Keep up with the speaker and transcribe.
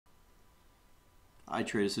Hi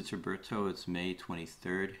traders, it's Roberto. It's May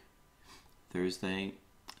 23rd, Thursday,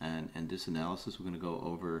 and in this analysis we're going to go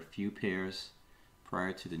over a few pairs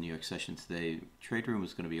prior to the New York session today. Trade room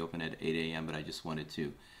is going to be open at 8 a.m., but I just wanted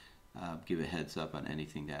to give a heads up on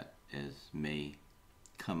anything that may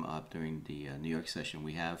come up during the New York session.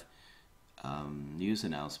 We have news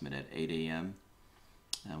announcement at 8 a.m.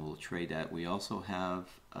 and we'll trade that. We also have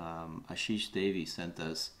Ashish Devi sent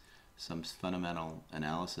us some fundamental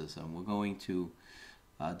analysis, and we're going to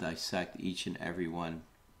dissect each and every one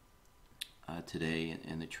today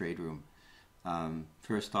in the trade room.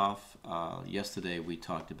 First off, yesterday we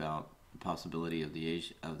talked about the possibility of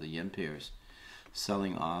the yen pairs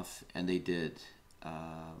selling off, and they did.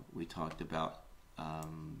 We talked about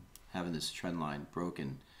having this trend line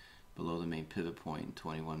broken below the main pivot point,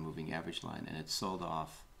 21 moving average line, and it sold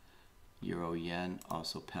off. Euro yen,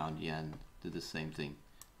 also pound yen, did the same thing.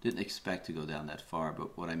 Didn't expect to go down that far,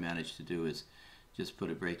 but what I managed to do is just put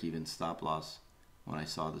a break-even stop loss when I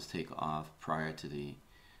saw this take off prior to the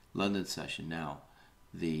London session. Now,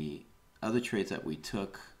 the other trades that we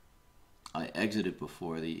took, I exited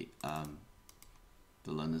before the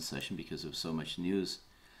London session because there was so much news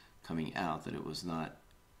coming out that it was not,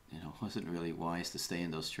 wasn't really wise to stay in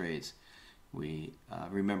those trades. We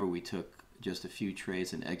remember we took just a few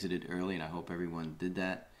trades and exited early, and I hope everyone did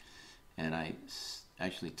that. And I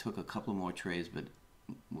actually took a couple more trades, but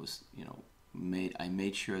I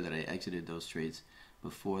made sure that I exited those trades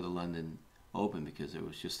before the London open because there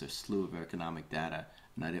was just a slew of economic data,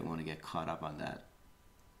 and I didn't want to get caught up on that.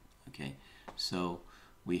 Okay, so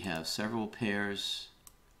we have several pairs.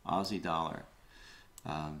 Aussie dollar.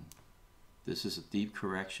 This is a deep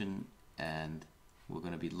correction, and we're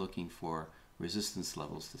going to be looking for resistance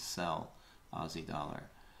levels to sell Aussie dollar.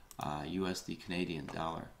 USD Canadian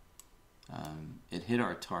dollar. It hit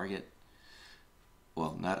our target.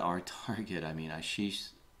 Well, not our target. I mean, Ashish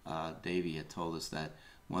Devi had told us that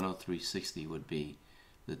 103.60 would be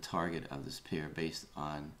the target of this pair based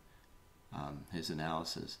on his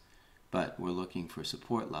analysis. But we're looking for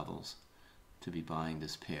support levels to be buying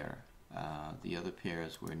this pair. The other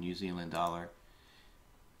pairs were New Zealand dollar.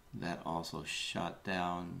 That also shot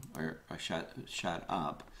down, or shot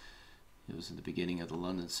up. It was at the beginning of the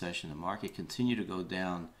London session. The market continued to go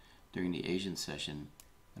down during the Asian session,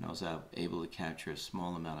 and I was able to capture a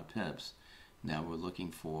small amount of pips. Now we're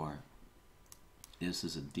looking for, this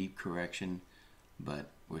is a deep correction, but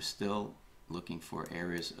we're still looking for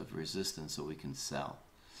areas of resistance so we can sell.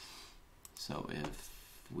 So if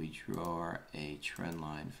we draw a trend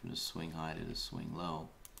line from the swing high to the swing low,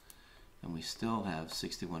 and we still have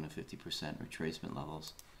 61 to 50% retracement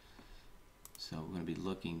levels. So we're going to be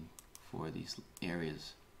looking for these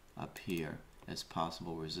areas up here as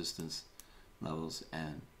possible resistance levels,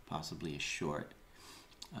 and possibly a short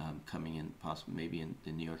coming in, possibly maybe in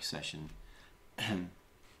the New York session. And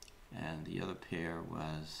the other pair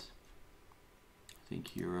was, I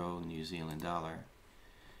think, Euro, New Zealand dollar,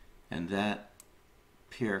 and that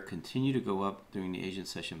pair continued to go up during the Asian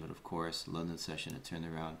session, but of course London session it turned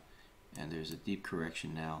around, and there's a deep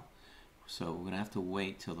correction now. So we're going to have to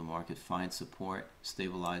wait till the market finds support,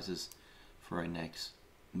 stabilizes for our next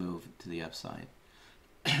move to the upside.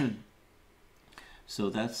 So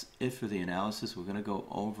that's it for the analysis. We're going to go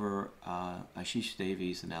over Ashish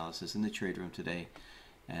Devi's analysis in the trade room today,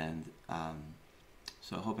 and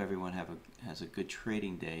so I hope everyone has a good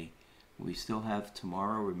trading day. We still have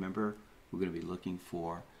tomorrow. Remember, we're going to be looking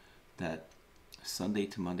for that Sunday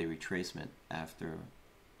to Monday retracement after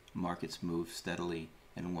markets move steadily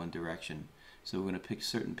in one direction. So we're going to pick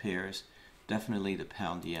certain pairs. Definitely the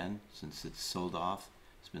pound yen, since it's sold off.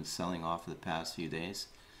 It's been selling off for the past few days.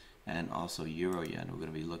 And also Euro yen. We're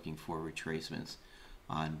going to be looking for retracements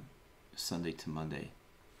on Sunday to Monday.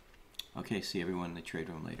 Okay, see everyone in the trade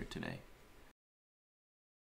room later today.